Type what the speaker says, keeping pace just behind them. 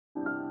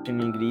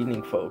Good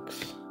evening,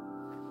 folks.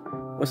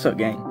 What's up,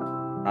 gang?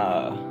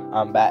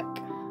 I'm back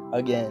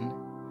again,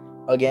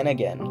 like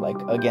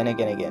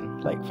again,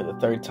 like for the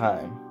third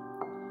time.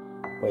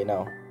 Wait,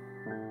 no,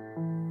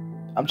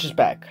 I'm just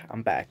back.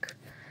 I'm back,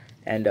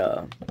 and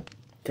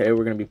today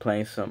we're gonna be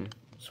playing some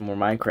more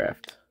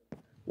Minecraft.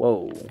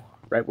 Whoa,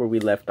 right where we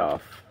left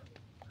off.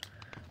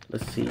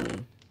 Let's see,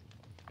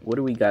 what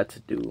do we got to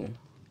do?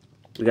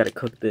 We gotta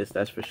cook this,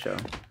 that's for sure.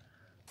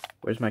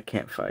 Where's my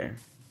campfire?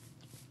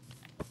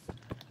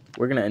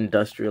 We're gonna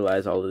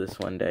industrialize all of this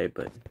one day,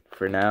 but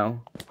for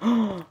now,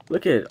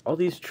 look at it, all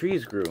these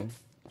trees grew.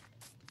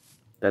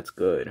 That's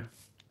good.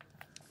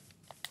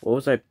 What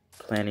was I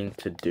planning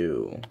to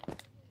do?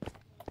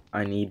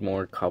 I need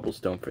more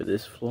cobblestone for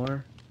this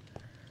floor.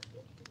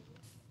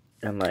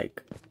 And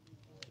like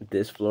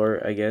this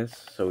floor, I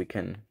guess, so we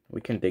can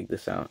dig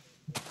this out.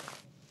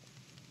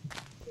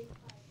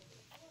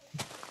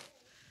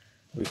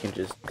 We can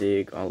just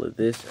dig all of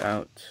this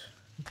out.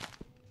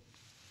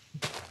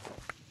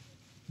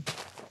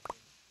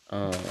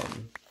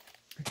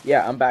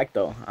 Yeah, I'm back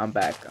though. I'm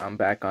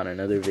back on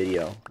another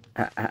video.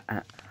 How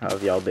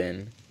have y'all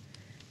been?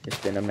 It's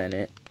been a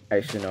minute.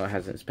 Actually, no, it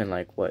hasn't. It's been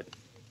like, what?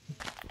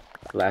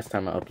 Last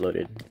time I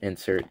uploaded.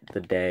 Insert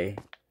the day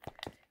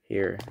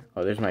here.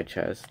 Oh, there's my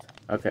chest.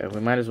 Okay,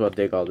 we might as well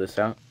dig all this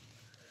out.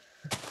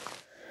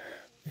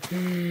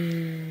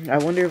 I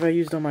wonder if I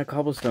used all my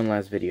cobblestone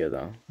last video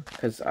though,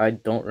 because I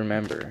don't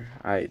remember.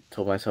 I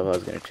told myself I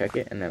was going to check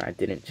it, and then I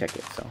didn't check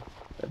it, so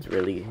that's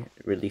really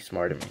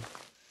smart of me.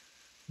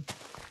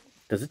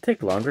 Does it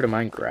take longer to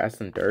mine grass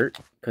than dirt?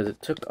 Because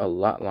it took a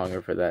lot longer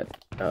for that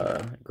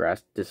grass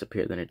to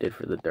disappear than it did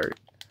for the dirt.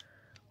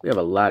 We have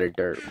a lot of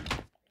dirt.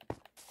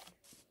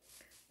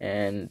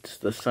 And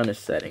the sun is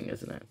setting,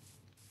 isn't it?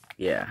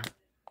 Yeah.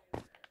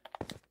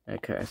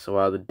 Okay, so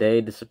while the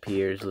day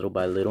disappears little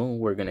by little,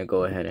 we're going to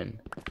go ahead and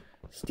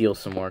steal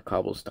some more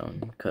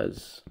cobblestone.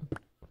 Because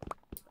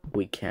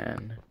we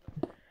can.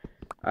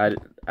 I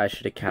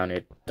should have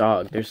counted.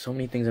 Dog, there's so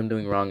many things I'm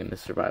doing wrong in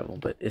this survival,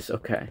 but it's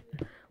okay.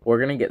 We're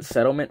going to get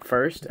settlement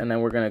first, and then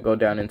we're going to go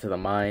down into the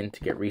mine to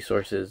get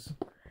resources,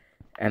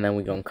 and then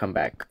we're going to come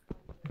back.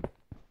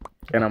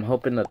 And I'm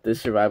hoping that this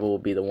survival will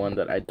be the one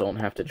that I don't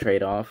have to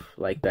trade off,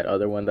 like that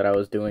other one that I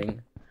was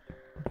doing.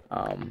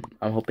 I'm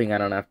hoping I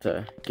don't have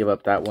to give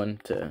up that one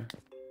to...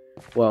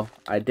 Well,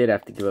 I did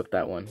have to give up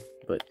that one,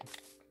 but...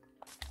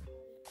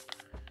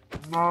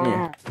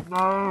 Yeah.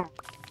 No.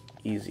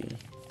 Easy.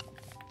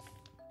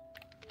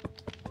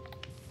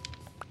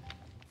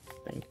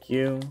 Thank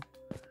you.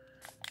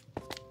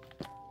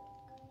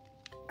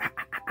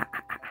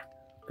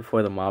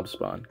 Before the mobs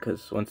spawn,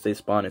 because once they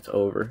spawn, it's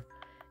over.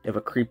 If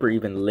a creeper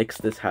even licks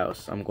this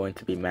house, I'm going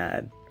to be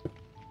mad.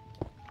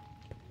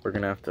 We're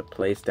gonna have to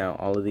place down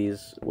all of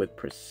these with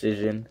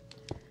precision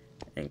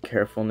and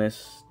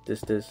carefulness.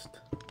 Is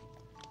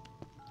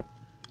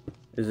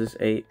this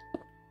 8?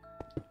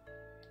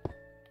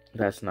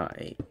 That's not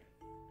 8.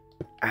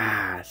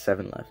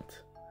 7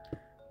 left.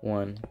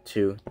 1,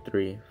 2,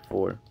 3,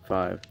 4,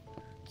 5,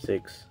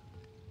 6,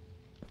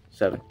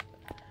 7.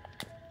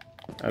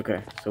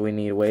 Okay, so we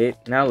need, wait,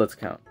 now let's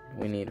count.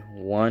 We need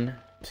 1,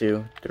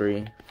 2,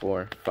 3,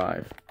 4,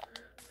 5.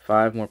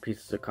 5 more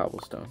pieces of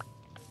cobblestone.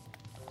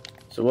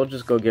 So we'll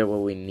just go get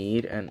what we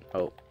need and,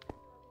 oh,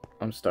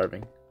 I'm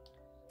starving.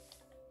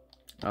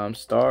 I'm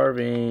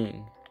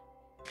starving.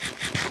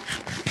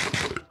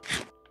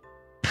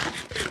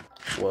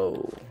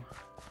 Whoa.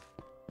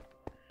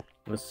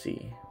 Let's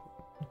see.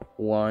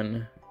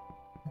 1,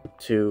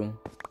 2,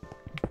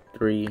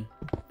 3,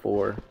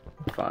 4,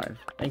 5.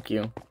 Thank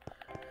you.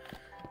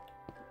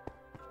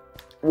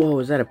 Whoa,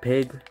 is that a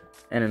pig?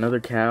 And another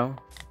cow?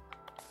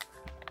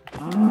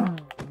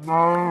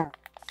 No.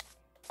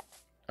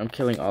 I'm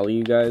killing all of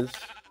you guys.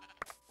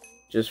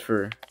 Just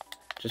for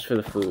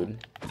the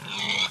food.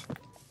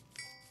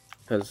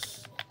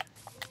 Cause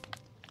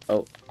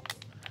oh,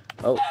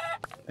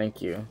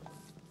 thank you.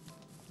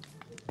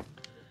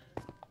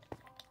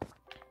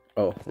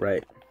 Oh,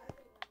 right.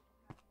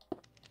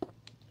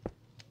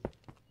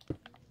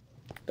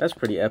 That's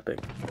pretty epic.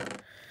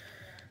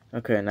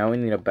 Okay, now we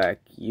need to back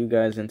you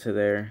guys into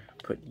there.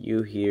 Put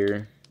you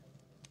here.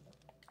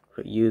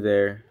 Put you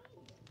there.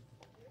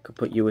 Could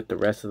put you with the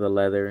rest of the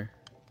leather.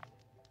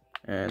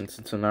 And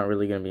since I'm not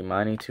really going to be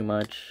mining too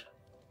much,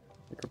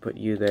 we could put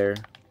you there.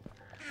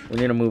 We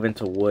need to move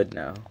into wood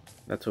now.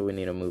 That's what we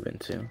need to move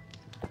into.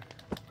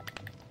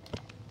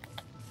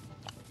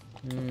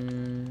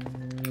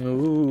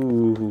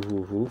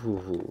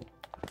 Ooh.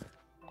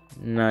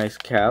 Nice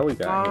cow we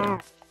got here.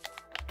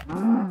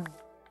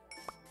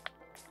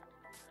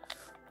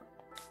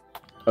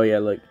 Oh yeah,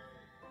 look.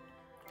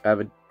 I have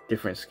a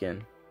different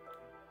skin.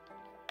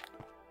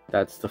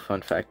 That's the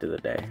fun fact of the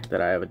day,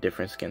 that I have a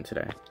different skin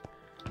today.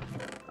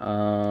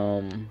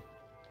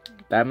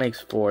 That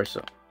makes 4,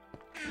 so...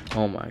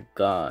 Oh my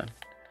god.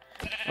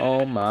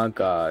 Oh my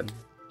god.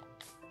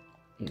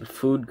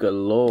 Food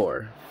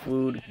galore.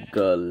 Food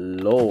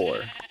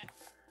galore.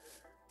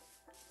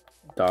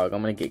 Dog,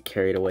 I'm gonna get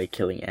carried away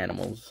killing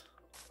animals.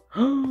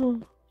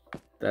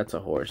 That's a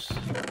horse.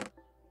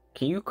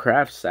 Can you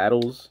craft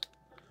saddles?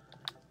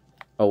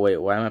 Oh wait,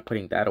 why am I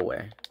putting that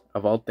away?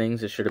 Of all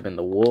things, it should have been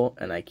the wool,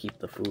 and I keep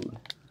the food.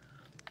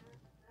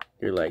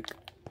 You're like...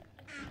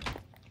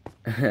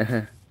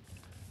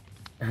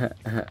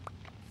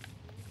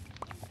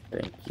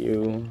 Thank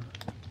you.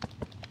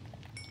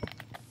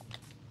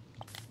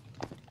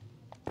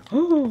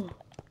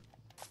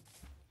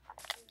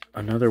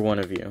 Another one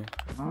of you.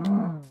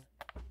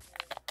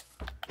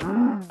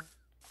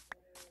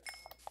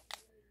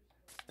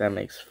 That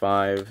makes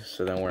 5,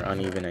 so then we're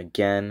uneven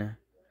again.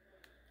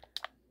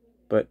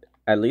 But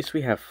at least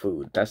we have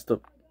food. That's the...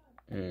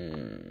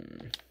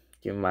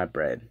 Give me my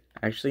bread.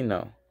 Actually,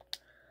 no.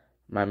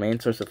 My main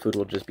source of food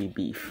will just be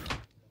beef.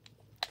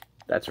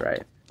 That's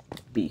right.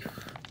 Beef.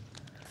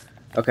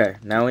 Okay,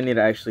 now we need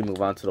to actually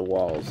move on to the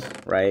walls,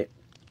 right?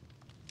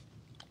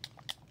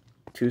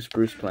 2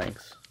 spruce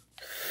planks.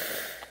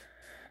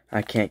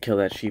 I can't kill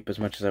that sheep as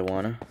much as I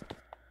wanna.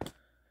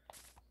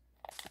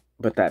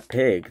 But that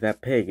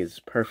pig is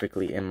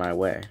perfectly in my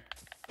way.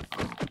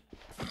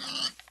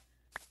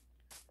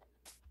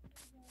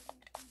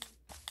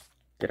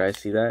 Did I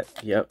see that?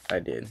 Yep, I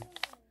did.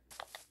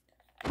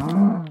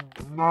 No.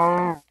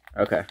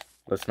 Okay,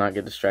 let's not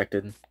get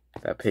distracted.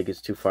 That pig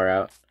is too far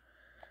out.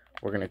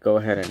 We're gonna go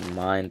ahead and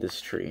mine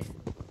this tree.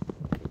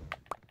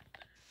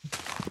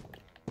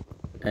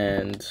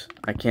 And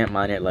I can't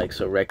mine it like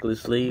so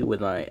recklessly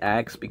with my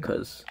axe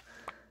because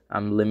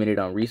I'm limited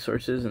on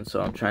resources, and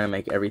so I'm trying to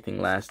make everything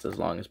last as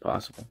long as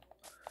possible.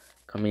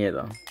 Come here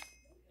though.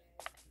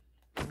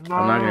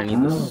 I'm not gonna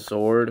need the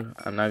sword.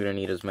 I'm not gonna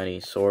need as many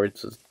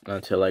swords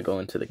until I go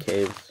into the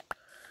caves,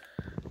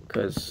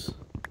 because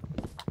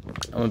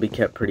I'm gonna be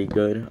kept pretty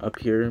good up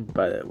here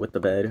with the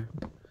bed.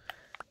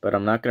 But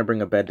I'm not gonna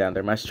bring a bed down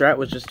there. My strat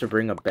was just to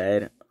bring a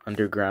bed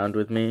underground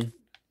with me,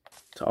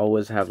 to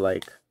always have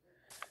like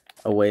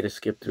a way to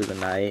skip through the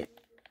night.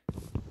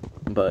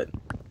 But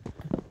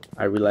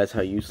I realize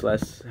how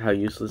useless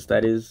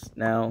that is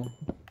now.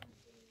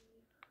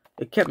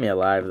 It kept me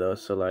alive though,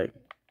 so like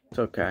it's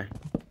okay.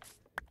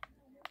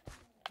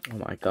 Oh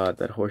my god,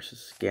 that horse is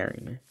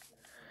scaring me.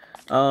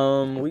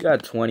 We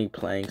got 20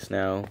 planks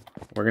now.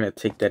 We're gonna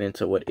take that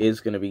into what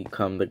is gonna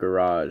become the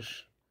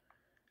garage.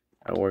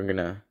 And we're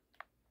gonna...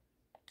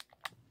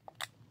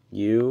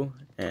 You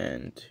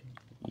and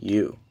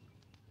you.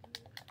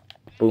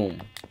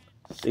 Boom.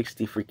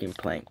 60 freaking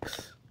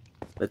planks.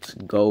 Let's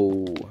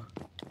go.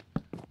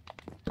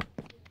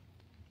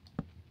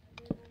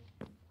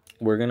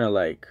 We're gonna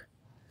like...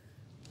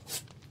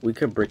 We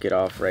could brick it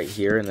off right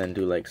here and then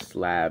do like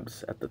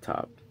slabs at the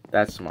top.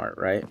 That's smart,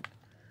 right?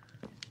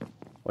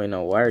 Wait,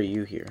 no, why are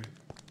you here?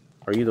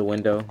 Are you the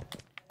window?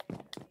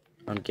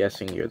 I'm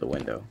guessing you're the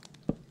window.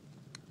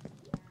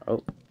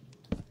 Oh.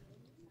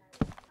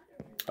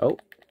 Oh.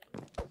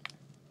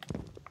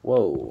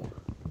 Whoa.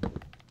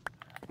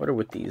 What are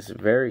with these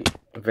very,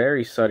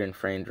 very sudden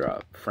frame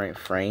drop?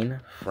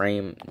 Frame.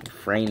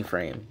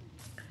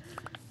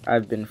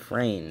 I've been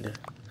framed.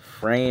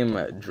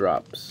 Frame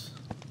drops.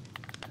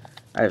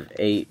 I have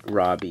 8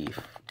 raw beef.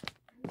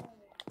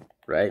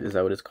 Right? Is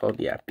that what it's called?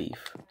 Yeah,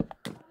 beef.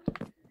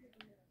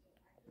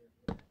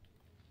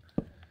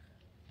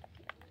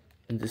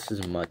 And this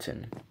is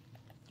mutton.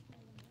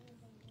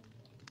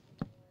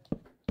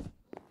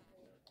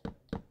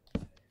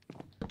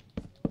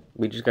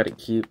 We just gotta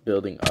keep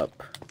building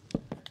up.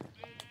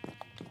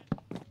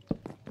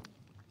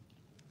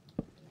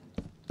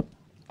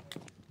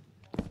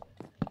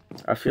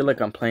 I feel like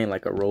I'm playing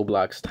like a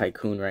Roblox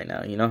tycoon right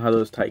now. You know how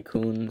those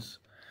tycoons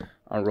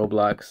on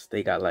Roblox,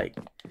 they got like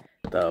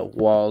the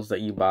walls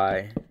that you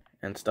buy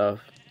and stuff?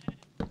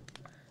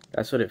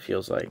 That's what it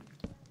feels like.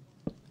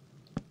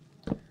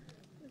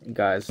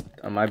 Guys,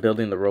 am I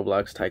building the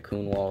Roblox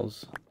tycoon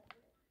walls?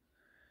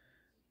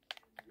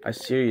 I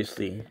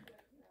seriously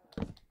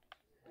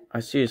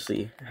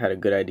had a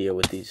good idea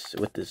with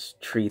this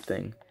tree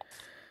thing,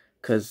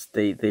 cause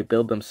they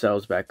build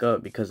themselves back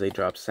up because they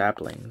drop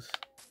saplings.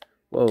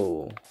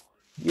 Whoa,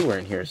 you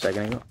weren't here a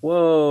second ago.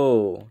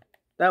 Whoa,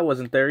 that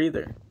wasn't there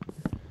either.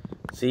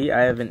 See,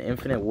 I have an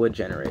infinite wood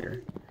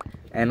generator,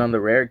 and on the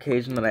rare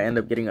occasion that I end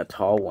up getting a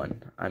tall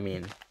one, I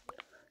mean,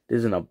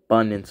 there's an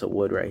abundance of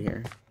wood right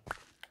here.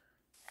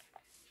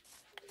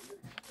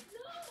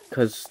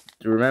 Cause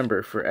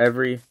remember, for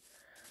every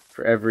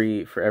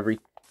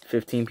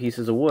 15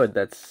 pieces of wood,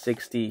 that's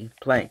 60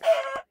 planks.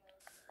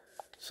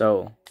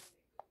 So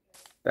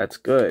that's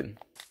good.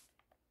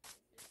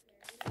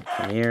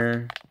 Come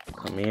here.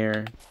 Come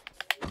here.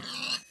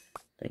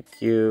 Thank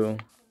you.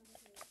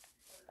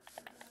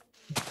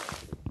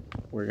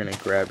 We're gonna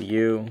grab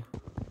you.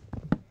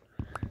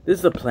 This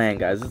is the plan,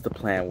 guys. This is the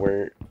plan.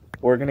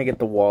 We're gonna get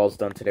the walls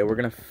done today. We're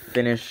gonna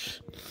finish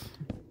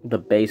the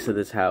base of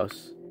this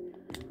house,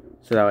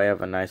 so that way I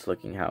have a nice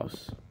looking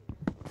house.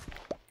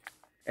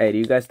 Hey, do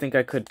you guys think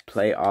I could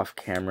play off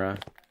camera?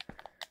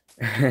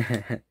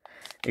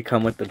 It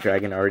come with the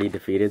dragon already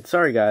defeated.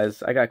 Sorry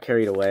guys, I got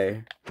carried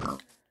away.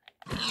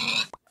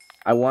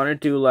 I want to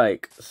do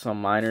like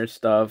some minor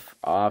stuff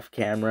off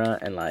camera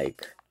and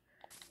like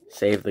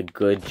save the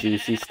good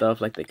juicy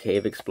stuff like the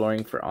cave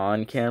exploring for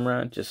on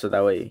camera, just so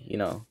that way, you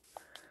know,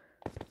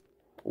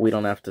 we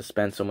don't have to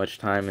spend so much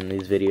time in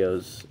these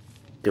videos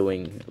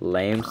doing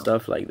lame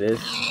stuff like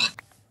this,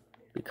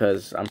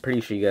 because I'm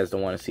pretty sure you guys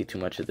don't want to see too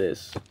much of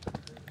this.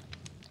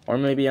 Or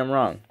maybe I'm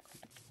wrong.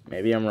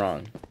 Maybe I'm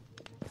wrong.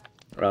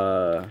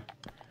 But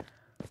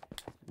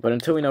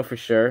until we know for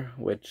sure,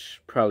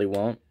 which probably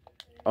won't.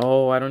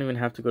 Oh, I don't even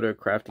have to go to a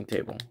crafting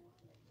table.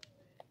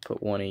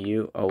 Put one of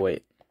you. Oh,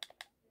 wait.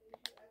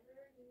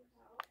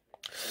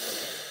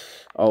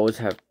 Always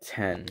have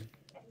 10.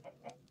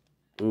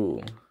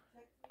 Ooh.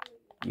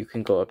 You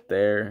can go up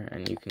there,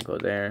 and you can go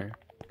there.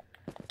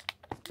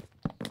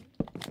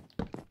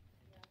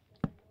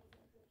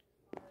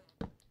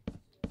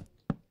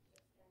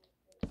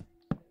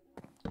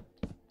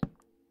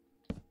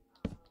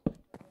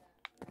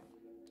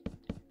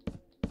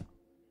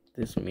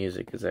 This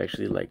music is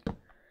actually, like,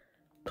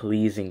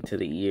 pleasing to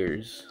the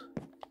ears.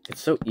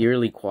 It's so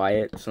eerily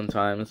quiet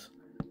sometimes,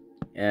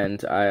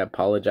 and I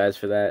apologize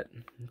for that,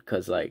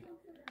 because, like,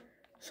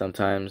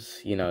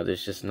 sometimes, you know,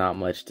 there's just not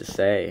much to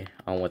say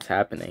on what's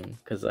happening,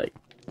 because, like,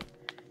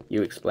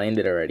 you explained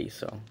it already,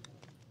 so.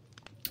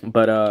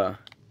 But,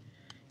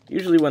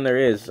 usually when there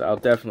is, I'll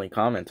definitely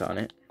comment on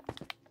it.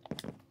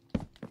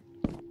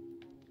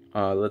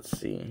 Let's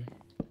see.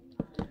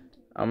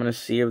 I'm gonna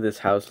see if this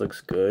house looks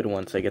good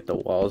once I get the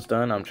walls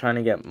done. I'm trying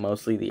to get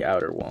mostly the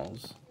outer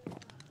walls.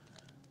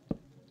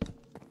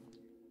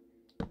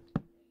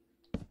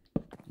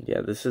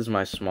 Yeah, this is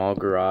my small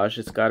garage.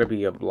 It's gotta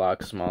be a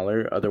block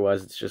smaller,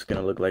 otherwise it's just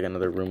gonna look like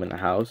another room in the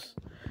house.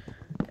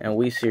 And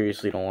we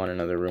seriously don't want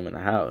another room in the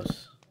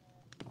house.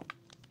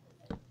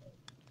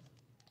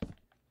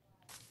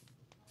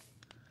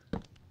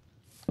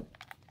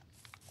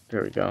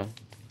 There we go.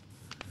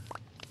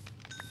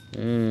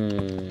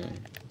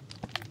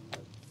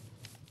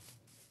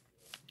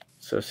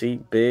 So see,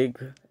 big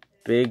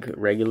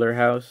regular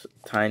house,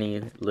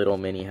 tiny little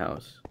mini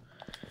house.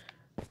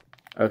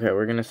 Okay,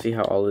 we're gonna see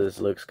how all of this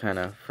looks kind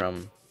of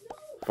from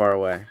far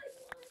away.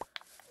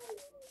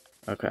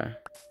 Okay.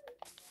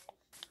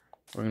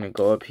 We're gonna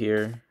go up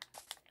here.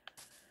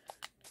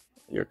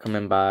 You're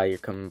coming by, you're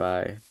coming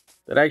by.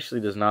 That actually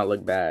does not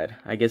look bad.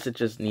 I guess it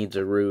just needs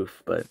a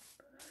roof, but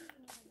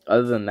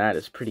other than that,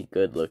 it's pretty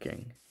good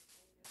looking.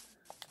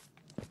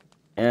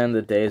 And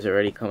the day is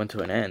already coming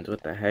to an end.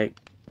 What the heck?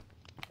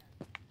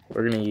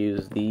 We're gonna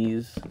use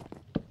these.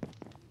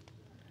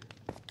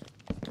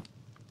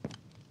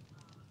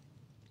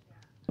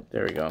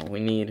 There we go.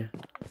 We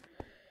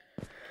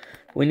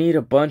need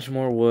a bunch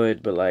more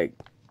wood, but like,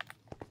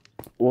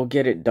 we'll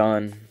get it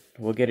done.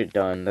 We'll get it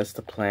done. That's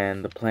the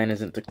plan. The plan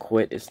isn't to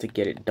quit, it's to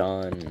get it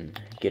done.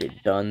 Get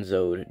it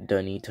done-zoed,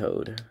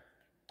 done-toed.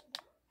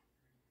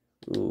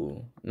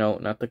 Ooh. No,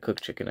 not the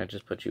cooked chicken. I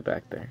just put you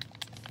back there.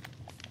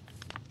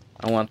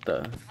 I want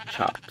the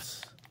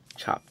chops.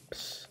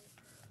 Chops.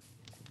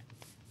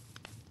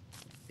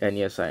 And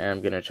yes, I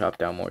am gonna chop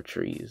down more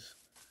trees.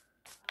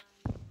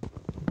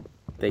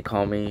 They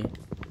call me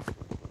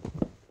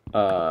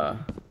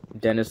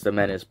Dennis the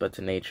Menace, but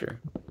to nature.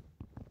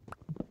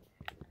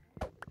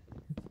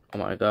 Oh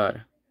my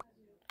god.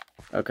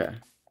 Okay.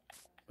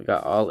 We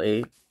got all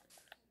 8.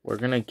 We're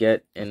gonna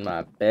get in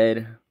my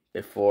bed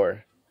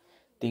before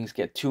things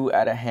get too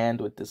out of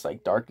hand with this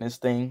like darkness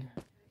thing.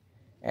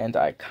 And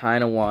I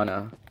kinda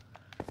wanna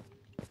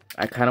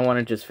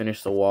just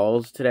finish the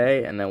walls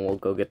today, and then we'll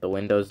go get the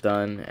windows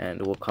done,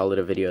 and we'll call it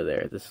a video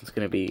there. This is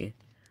gonna be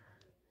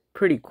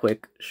pretty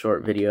quick,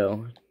 short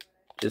video,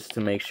 just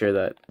to make sure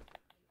that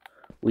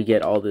we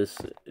get all this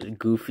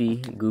goofy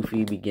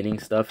beginning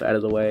stuff out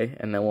of the way,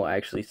 and then we'll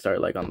actually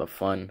start like on the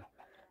fun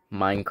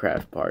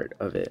Minecraft part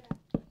of it.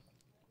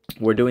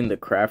 We're doing the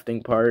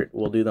crafting part,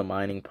 we'll do the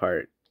mining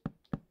part,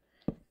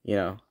 you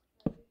know,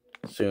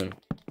 soon.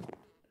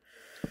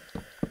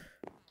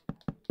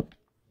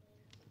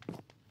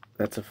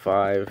 That's a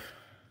 5.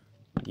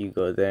 You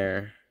go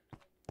there.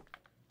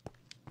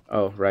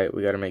 Oh, right,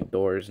 we gotta make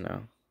doors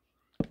now.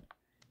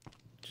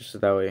 Just so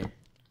that way.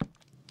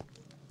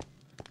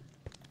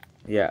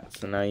 Yeah,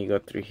 so now you go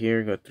through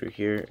here, go through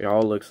here. It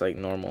all looks like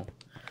normal.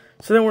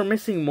 So then we're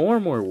missing more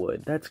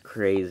wood. That's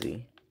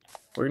crazy.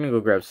 We're gonna go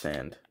grab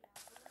sand.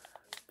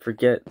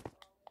 Forget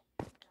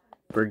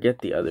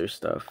the other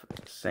stuff.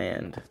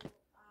 Sand.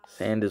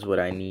 Sand is what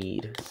I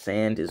need.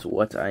 Sand is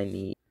what I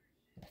need.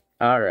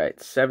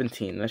 Alright,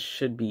 17. That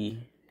should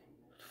be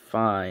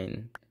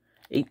fine.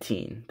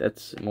 18.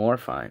 That's more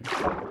fine.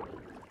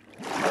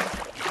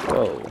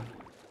 Whoa.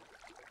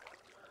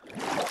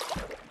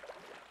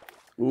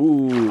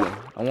 Ooh,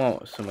 I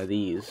want some of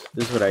these.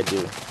 This is what I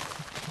do.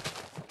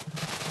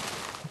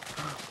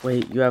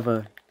 Wait, you have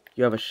a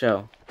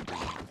shell.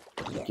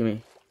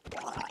 Gimme.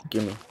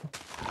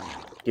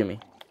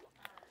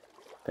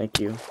 Thank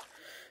you.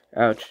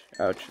 Ouch,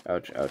 ouch,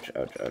 ouch, ouch,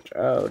 ouch, ouch,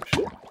 ouch.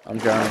 I'm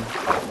drowning.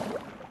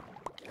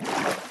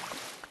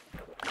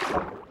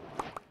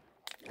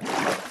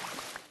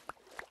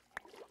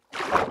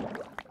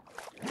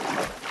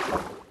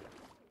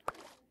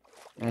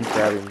 I'm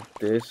grabbing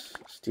this,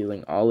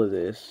 stealing all of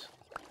this.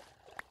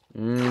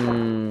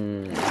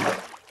 Mmm.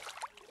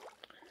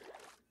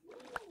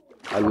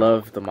 I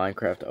love the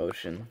Minecraft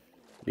ocean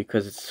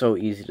because it's so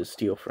easy to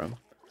steal from.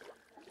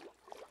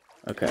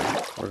 Okay,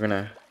 we're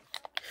gonna...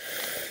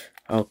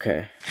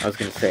 Okay, I was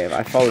gonna say, if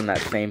I fall in that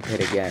same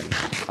pit again,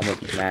 I'm gonna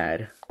be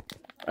mad.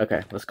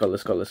 Okay, let's go,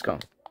 let's go, let's go.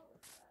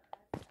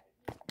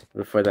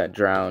 Before that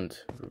drowned,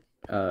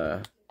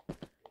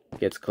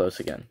 gets close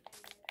again.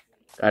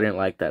 I didn't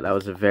like that. That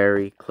was a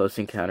very close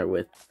encounter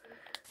with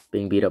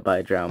being beat up by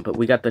a drown. But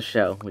we got the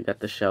shell. We got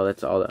the shell.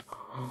 That's all that...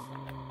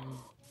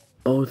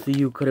 Both of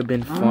you could have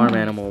been farm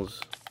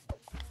animals.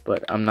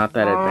 But I'm not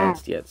that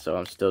advanced yet, so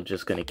I'm still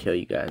just gonna kill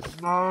you guys.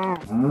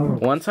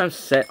 Once I'm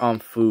set on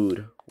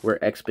food, we're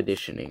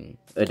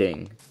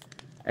expeditioning-a-ding.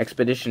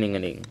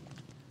 Expeditioning-a-ding.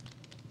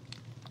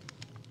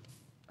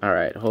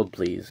 Alright, hold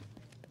please.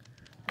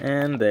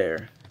 And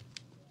there.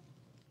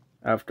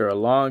 After a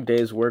long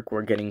day's work,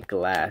 we're getting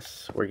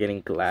glass. We're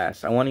getting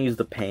glass. I want to use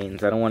the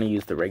panes. I don't want to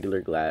use the regular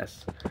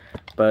glass.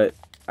 But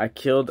I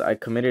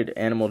committed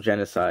animal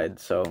genocide,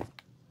 so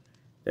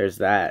there's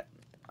that.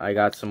 I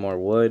got some more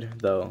wood,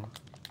 though.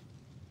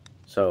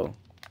 So,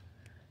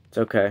 it's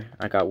okay.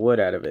 I got wood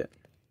out of it.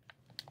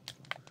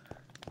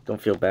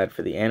 Don't feel bad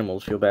for the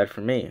animals. Feel bad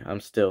for me. I'm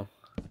still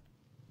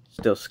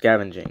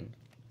scavenging.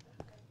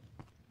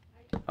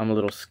 I'm a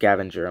little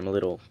scavenger. I'm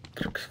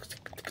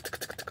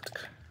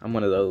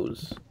one of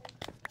those.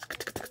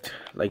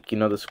 Like, you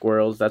know the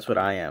squirrels? That's what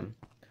I am.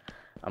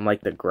 I'm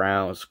like the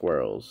ground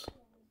squirrels.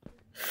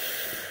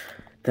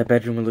 That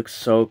bedroom would look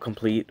so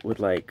complete with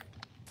like...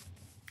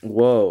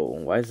 Whoa,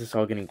 why is this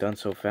all getting done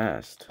so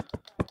fast?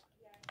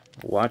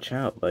 Watch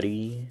out,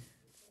 buddy.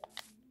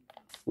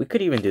 We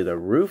could even do the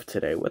roof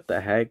today. What the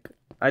heck?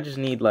 I just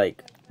need,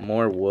 like,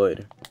 more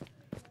wood.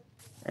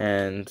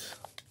 And...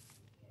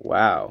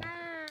 Wow.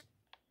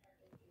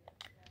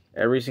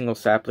 Every single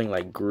sapling,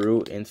 like,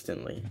 grew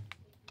instantly.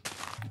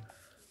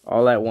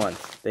 All at once.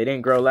 They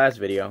didn't grow last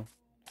video.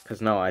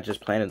 Because, no, I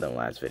just planted them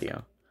last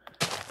video.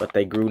 But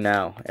they grew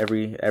now.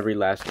 Every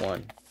last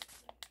one.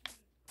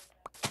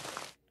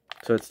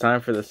 So it's time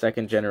for the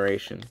second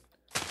generation.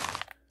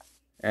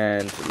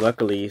 And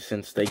luckily,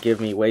 since they give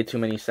me way too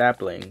many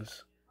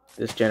saplings,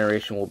 this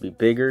generation will be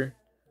bigger,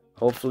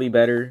 hopefully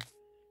better,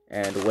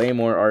 and way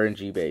more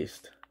RNG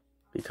based.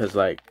 Because,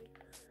 like,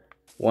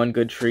 one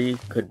good tree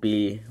could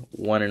be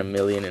 1 in a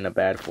million in a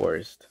bad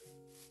forest.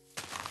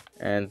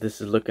 And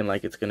this is looking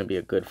like it's going to be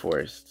a good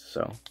forest,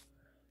 so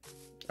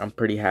I'm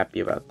pretty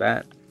happy about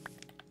that.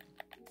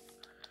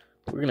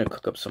 We're going to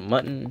cook up some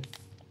mutton.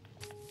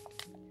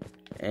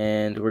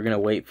 And we're going to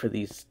wait for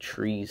these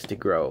trees to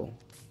grow.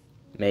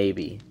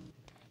 Maybe.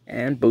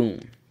 And boom.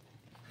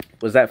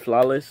 Was that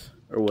flawless?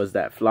 Or was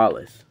that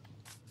flawless?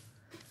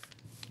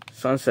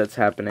 Sunset's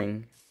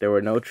happening. There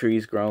were no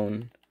trees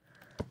grown.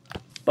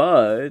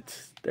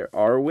 But there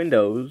are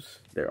windows.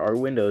 There are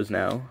windows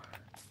now.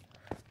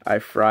 I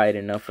fried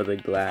enough of the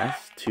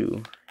glass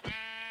to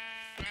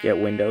get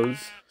windows.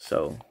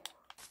 So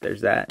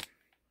there's that.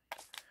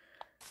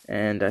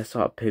 And I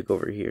saw a pig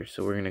over here.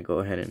 So we're going to go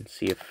ahead and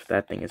see if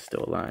that thing is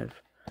still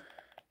alive.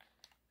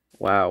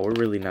 Wow, we're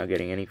really not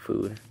getting any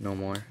food no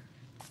more.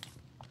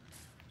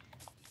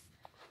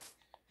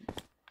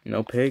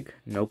 No pig,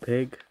 no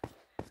pig,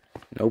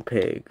 no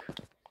pig.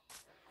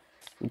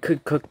 We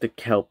could cook the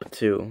kelp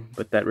too,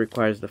 but that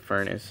requires the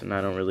furnace, and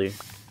I don't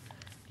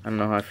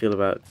know how I feel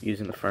about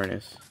using the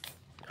furnace.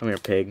 Come here,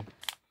 pig.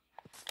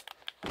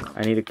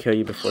 I need to kill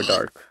you before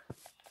dark.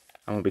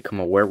 I'm gonna become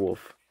a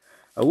werewolf.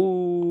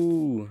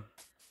 Ooh,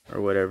 or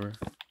whatever.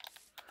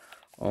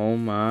 Oh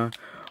my,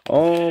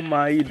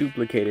 you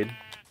duplicated.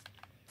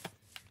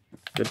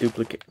 The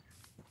duplicate.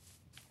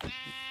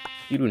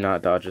 You do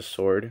not dodge a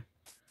sword.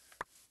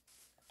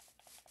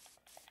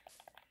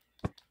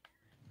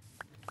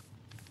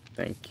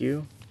 Thank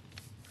you.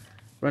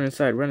 Run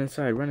inside, run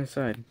inside, run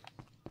inside.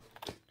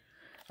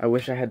 I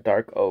wish I had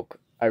dark oak.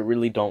 I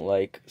really don't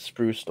like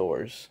spruce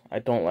doors. I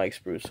don't like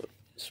spruce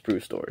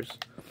doors.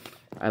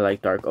 I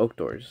like dark oak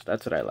doors.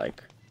 That's what I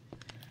like.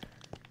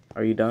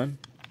 Are you done?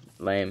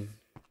 Lame.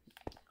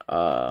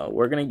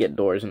 We're gonna get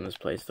doors in this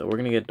place though. We're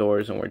gonna get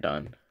doors and we're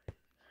done.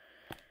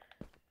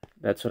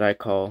 That's what I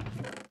call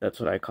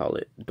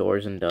it.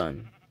 Doors and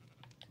done.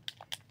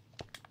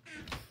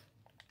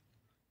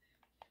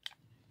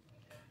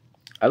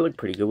 I look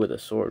pretty good with a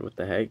sword. What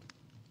the heck?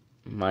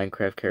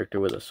 Minecraft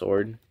character with a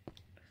sword.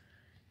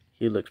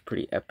 He looks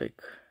pretty epic.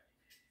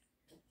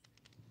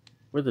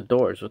 Where are the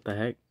doors? What the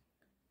heck?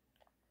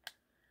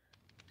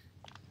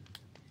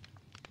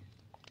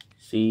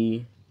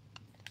 See?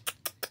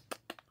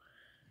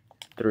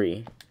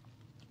 3.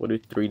 What do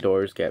 3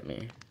 doors get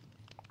me?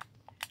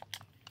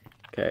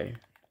 Okay.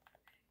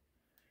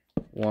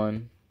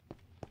 1,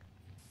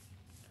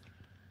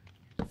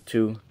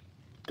 2,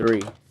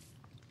 3.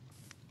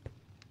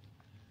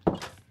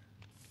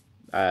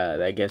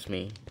 That gets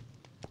me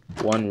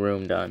 1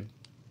 room done.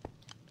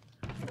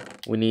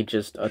 We need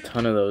just a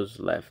ton of those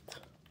left.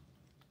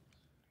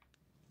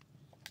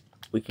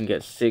 We can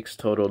get 6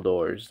 total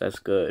doors. That's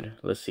good.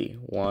 Let's see.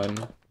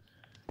 1.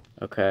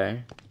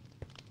 Okay.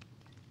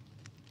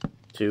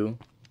 2,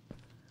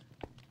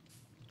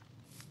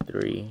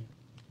 3,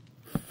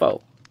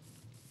 4.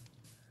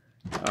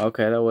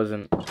 Okay, that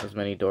wasn't as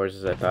many doors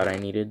as I thought I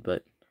needed,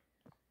 but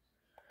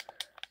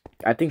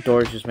I think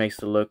doors just makes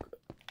it look.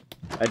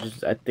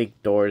 I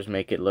think doors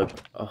make it look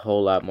a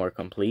whole lot more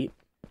complete.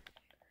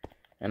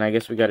 And I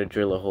guess we gotta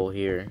drill a hole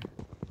here,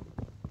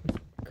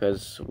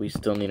 because we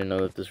still need to know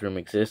that this room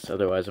exists.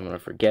 Otherwise, I'm gonna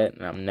forget,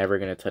 and I'm never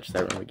gonna touch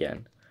that room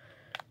again.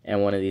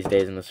 And one of these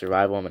days in the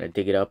survival, I'm gonna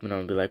dig it up, and I'm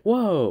gonna be like,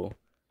 "Whoa,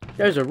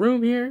 there's a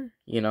room here,"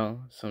 you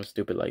know, something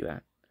stupid like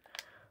that.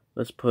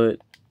 Let's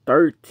put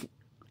 13.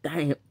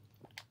 Damn.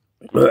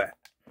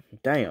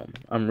 Damn,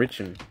 I'm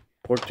rich in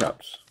pork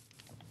chops.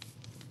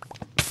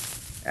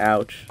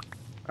 Ouch.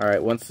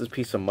 Alright, once this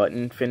piece of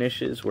mutton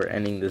finishes, we're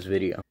ending this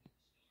video.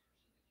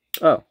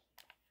 Oh.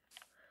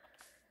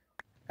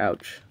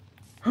 Ouch.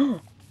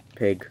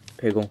 Pig,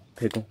 piggle,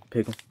 piggle,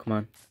 piggle, come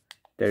on.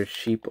 There's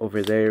sheep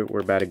over there. We're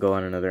about to go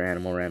on another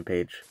animal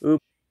rampage. Oop.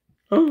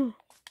 Oh,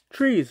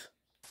 trees.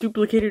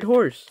 Duplicated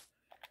horse.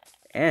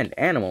 And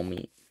animal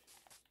meat.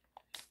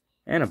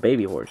 And a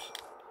baby horse.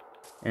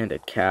 And a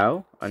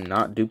cow? A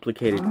not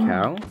duplicated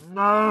cow?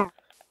 No.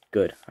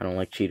 Good. I don't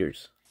like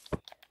cheaters.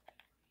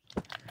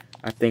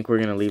 I think we're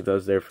going to leave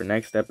those there for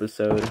next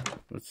episode.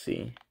 Let's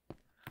see.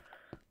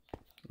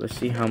 Let's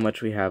see how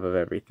much we have of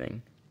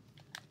everything.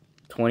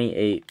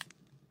 28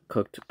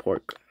 cooked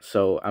pork.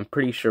 So I'm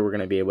pretty sure we're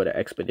going to be able to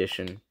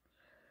expedition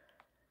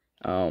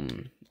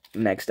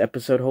next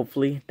episode,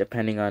 hopefully,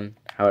 depending on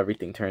how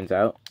everything turns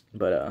out.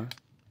 But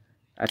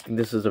I think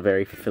this is a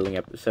very fulfilling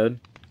episode.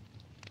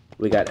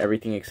 We got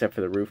everything except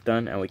for the roof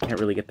done, and we can't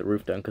really get the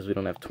roof done because we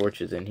don't have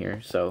torches in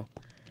here. So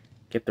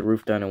get the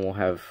roof done and we'll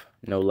have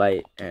no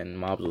light and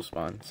mobs will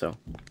spawn. So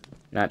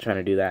not trying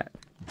to do that.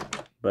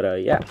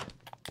 But yeah,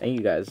 thank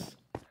you guys.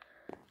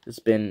 It's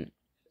been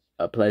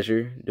a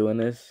pleasure doing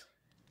this.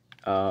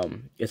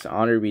 It's an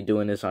honor to be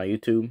doing this on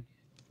YouTube,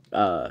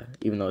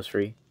 even though it's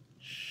free.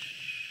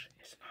 Shh,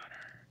 it's an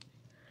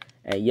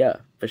honor. And yeah,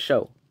 for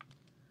sure.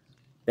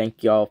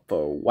 Thank y'all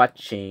for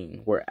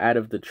watching. We're out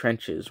of the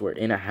trenches. We're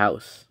in a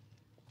house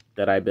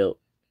that I built.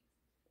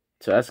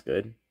 So that's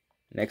good.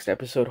 Next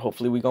episode,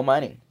 hopefully we go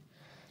mining.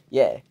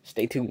 Yeah,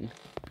 stay tuned.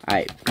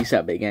 Alright, peace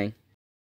out, big gang.